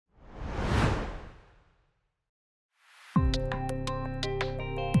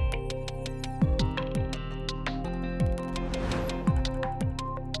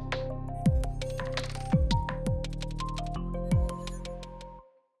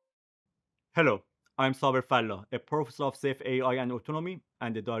Hello, I'm Saber Fallah, a professor of Safe AI and Autonomy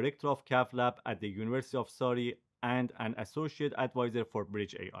and the director of CAV-Lab at the University of Surrey and an associate advisor for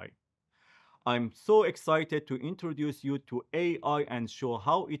BridgeAI. I'm so excited to introduce you to AI and show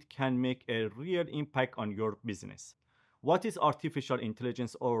how it can make a real impact on your business. What is artificial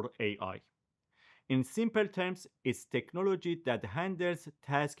intelligence or AI? In simple terms, it's technology that handles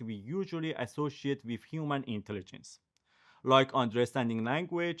tasks we usually associate with human intelligence like understanding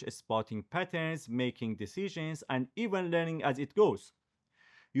language, spotting patterns, making decisions, and even learning as it goes.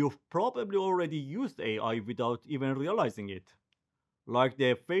 You've probably already used AI without even realizing it, like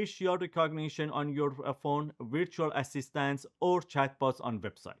the facial recognition on your phone, virtual assistants, or chatbots on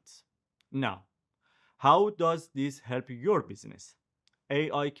websites. Now, how does this help your business?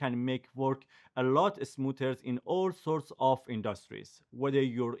 AI can make work a lot smoother in all sorts of industries, whether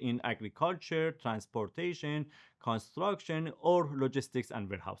you're in agriculture, transportation, construction, or logistics and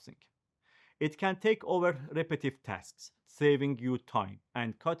warehousing. It can take over repetitive tasks, saving you time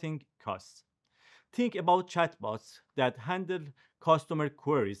and cutting costs. Think about chatbots that handle customer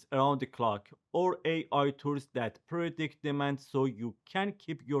queries around the clock or AI tools that predict demand so you can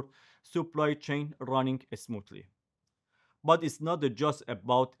keep your supply chain running smoothly. But it's not just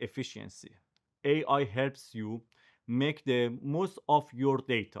about efficiency. AI helps you make the most of your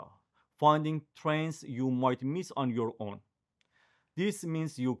data, finding trends you might miss on your own. This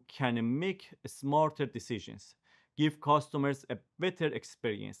means you can make smarter decisions, give customers a better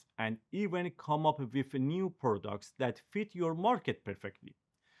experience, and even come up with new products that fit your market perfectly.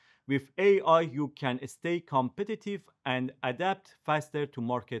 With AI, you can stay competitive and adapt faster to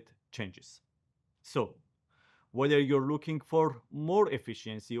market changes. So, whether you're looking for more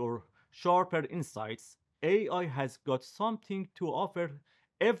efficiency or sharper insights, AI has got something to offer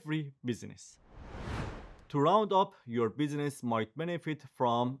every business. To round up, your business might benefit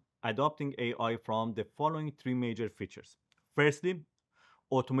from adopting AI from the following three major features. Firstly,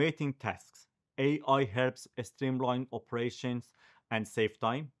 automating tasks. AI helps streamline operations and save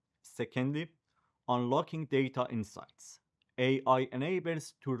time. Secondly, unlocking data insights. AI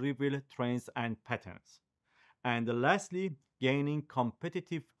enables to reveal trends and patterns. And lastly, gaining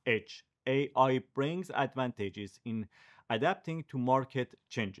competitive edge. AI brings advantages in adapting to market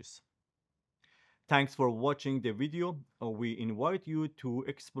changes. Thanks for watching the video. We invite you to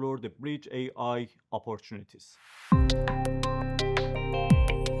explore the Bridge AI opportunities.